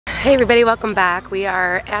Hey everybody, welcome back. We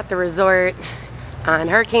are at the resort on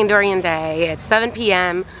Hurricane Dorian Day. It's 7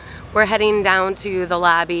 p.m. We're heading down to the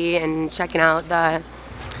lobby and checking out the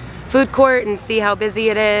food court and see how busy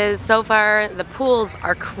it is. So far, the pools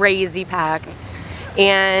are crazy packed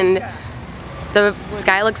and the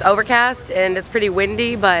sky looks overcast and it's pretty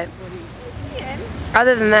windy, but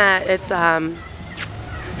other than that, it's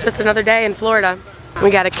just another day in Florida.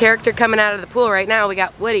 We got a character coming out of the pool right now. We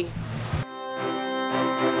got Woody.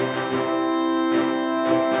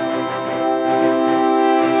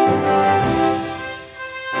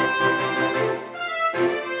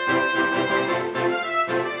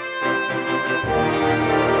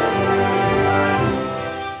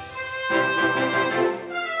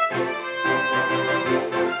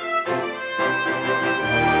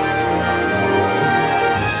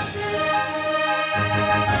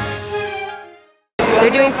 They're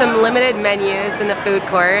doing some limited menus in the food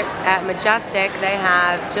courts. At Majestic, they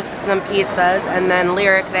have just some pizzas, and then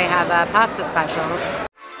Lyric, they have a pasta special.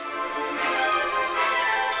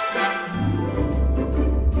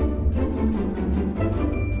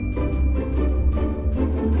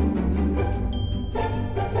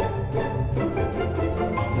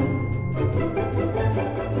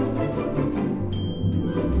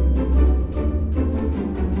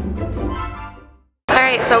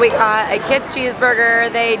 So we got a kid's cheeseburger.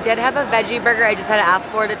 They did have a veggie burger. I just had to ask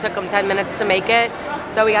for it. It took them 10 minutes to make it.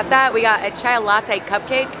 So we got that. We got a chai latte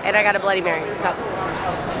cupcake, and I got a Bloody Mary. So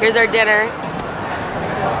here's our dinner.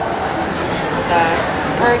 It's a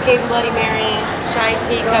Hurricane Bloody Mary, chai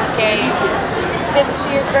tea cupcake, kid's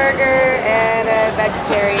cheeseburger, and a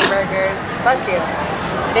vegetarian burger. Bless you.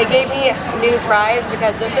 They gave me new fries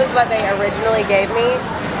because this is what they originally gave me,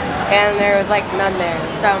 and there was like none there.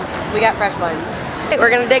 So we got fresh ones. We're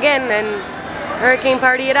gonna dig in and hurricane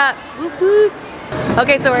party it up. Whoop, whoop.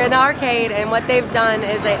 Okay, so we're in the arcade, and what they've done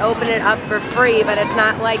is they open it up for free, but it's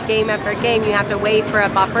not like game after game. You have to wait for a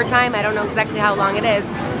buffer time. I don't know exactly how long it is,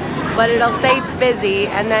 but it'll say busy,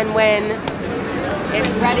 and then when it's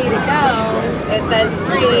ready to go, it says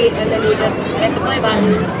free, and then you just hit the play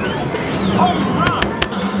button.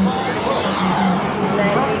 And then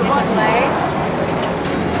you can play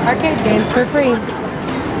arcade games for free.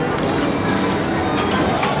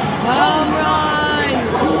 Home run!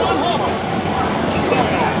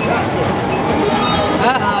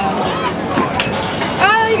 Uh-oh.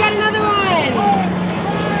 Oh, you got another one!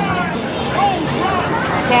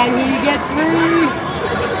 Can you get three?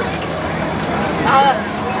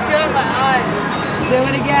 Still in my eyes. Do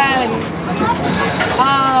it again.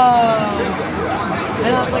 Oh.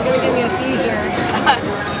 And it's like gonna give me a seizure.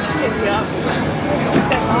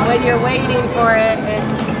 When you're waiting for it, it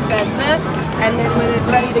says this. And then when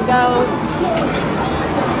it's ready to go,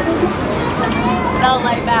 they'll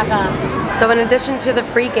light back up. So in addition to the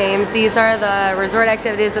free games, these are the resort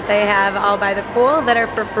activities that they have all by the pool that are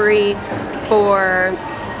for free for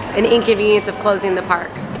an inconvenience of closing the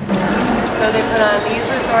parks. So they put on these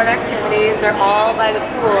resort activities. They're all by the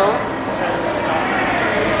pool.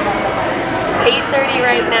 It's 8:30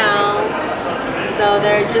 right now, so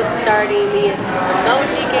they're just starting the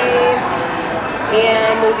emoji game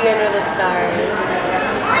and Movie Under the Stars.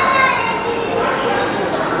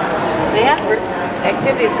 They have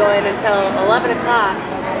activities going until 11 o'clock.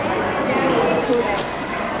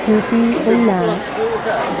 Goofy and Max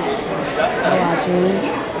are watching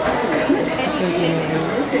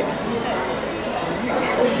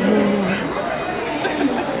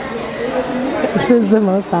This is the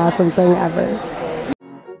most awesome thing ever.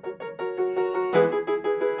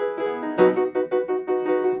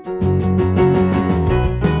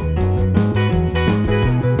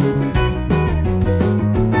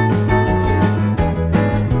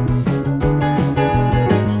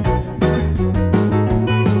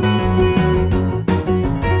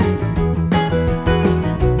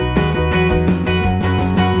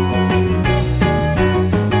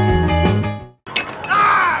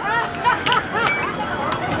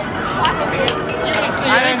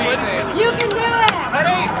 You can do it!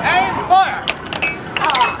 Ready, aim, fire!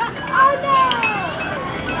 Oh no!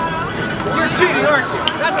 You're cheating, aren't you?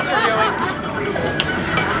 That's what you're doing.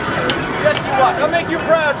 Yes, you are. I'll make you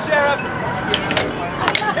proud, Sheriff.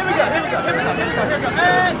 Here we go, here we go, here we go, here we go, here we go.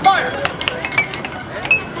 And fire!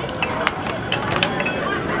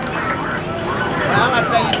 Well, I'm not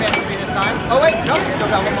saying you failed me this time. Oh wait, nope, still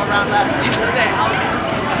got one more round left. It's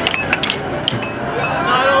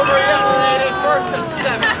not over yet, lady. First to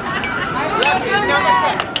 7. That is number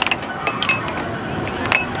 7.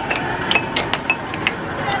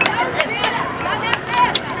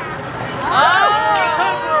 Oh! It's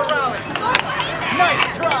time for a rally. Nice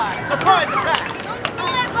try. Surprise attack.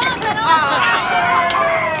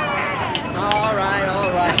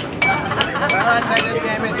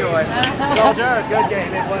 Soldier, a good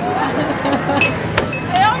game. It went.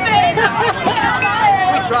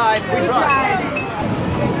 We tried.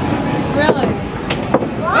 Really?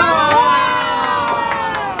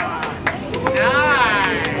 Nice.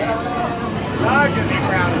 Sarge would be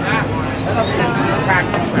proud of that one. This is a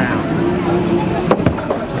practice round.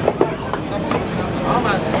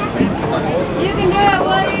 Almost. You can do it,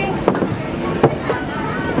 Woody.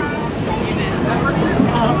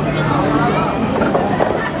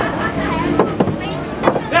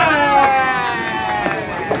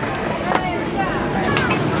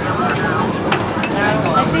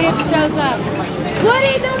 Let's see if it shows up.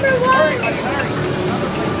 Woody number 1!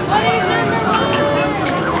 Woody's number 1!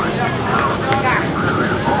 Yes,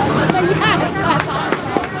 that's awesome.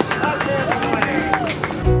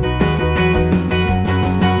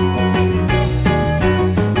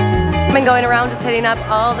 I've been going around just hitting up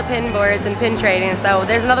all the pin boards and pin trading, so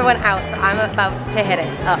there's another one out, so I'm about to hit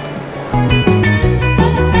it up.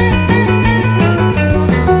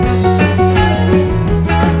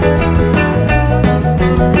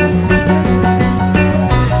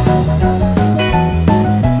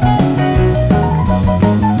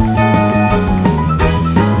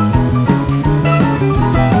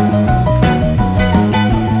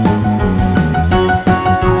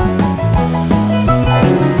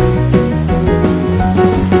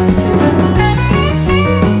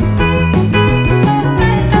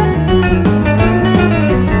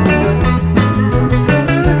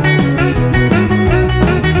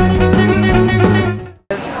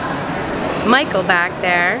 Michael back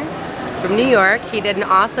there from New York. He did an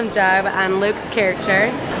awesome job on Luke's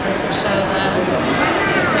character. Show the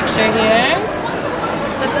picture here.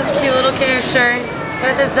 That's this cute little character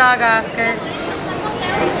with his dog Oscar.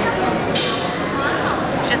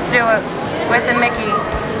 Just do it with a Mickey.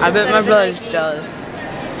 I bet my brother's jealous.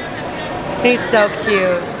 He's so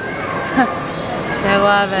cute. I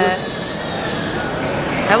love it.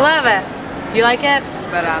 I love it. You like it?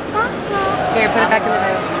 But Here, put it back in the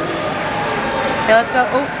bag. Okay, let's go.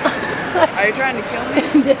 Oh. are you trying to kill me?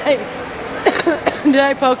 Did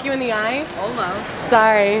I poke you in the eye? Almost.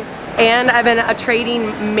 Sorry. And I've been a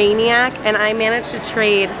trading maniac, and I managed to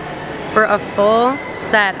trade for a full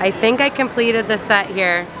set. I think I completed the set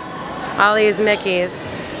here. All these Mickeys.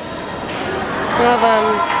 Love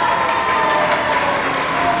them.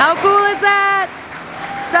 How cool is that?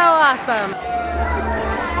 So awesome.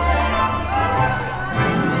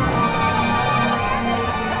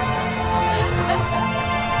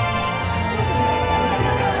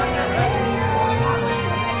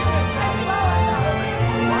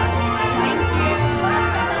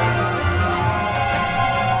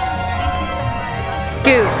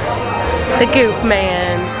 Goof. The Goof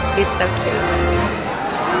Man. He's so cute.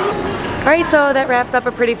 Alright, so that wraps up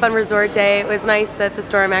a pretty fun resort day. It was nice that the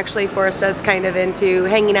storm actually forced us kind of into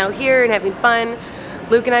hanging out here and having fun.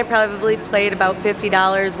 Luke and I probably played about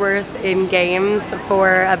 $50 worth in games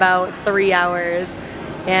for about 3 hours.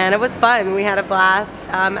 And it was fun. We had a blast.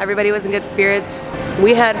 Everybody was in good spirits.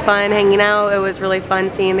 We had fun hanging out. It was really fun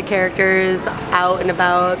seeing the characters out and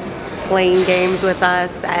about, playing games with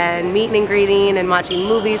us and meeting and greeting and watching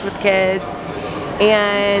movies with kids.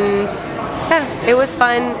 And yeah, it was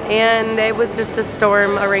fun, and it was just a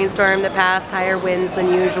storm, a rainstorm that passed, higher winds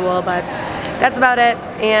than usual, but that's about it.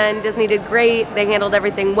 And Disney did great. They handled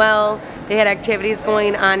everything well. They had activities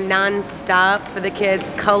going on non-stop for the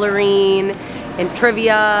kids, coloring and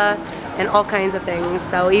trivia and all kinds of things.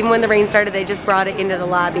 So even when the rain started, they just brought it into the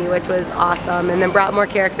lobby, which was awesome, and then brought more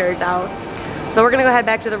characters out. So we're gonna go head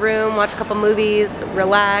back to the room, watch a couple movies,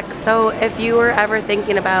 relax. So if you were ever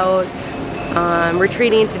thinking about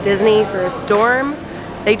retreating to Disney for a storm,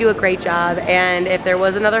 they do a great job. And if there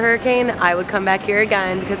was another hurricane, I would come back here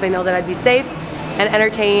again because I know that I'd be safe and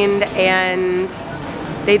entertained, and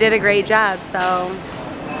they did a great job. So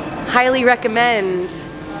highly recommend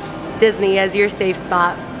Disney as your safe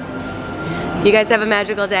spot. You guys have a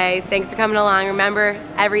magical day. Thanks for coming along. Remember,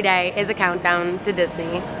 every day is a countdown to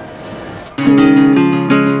Disney.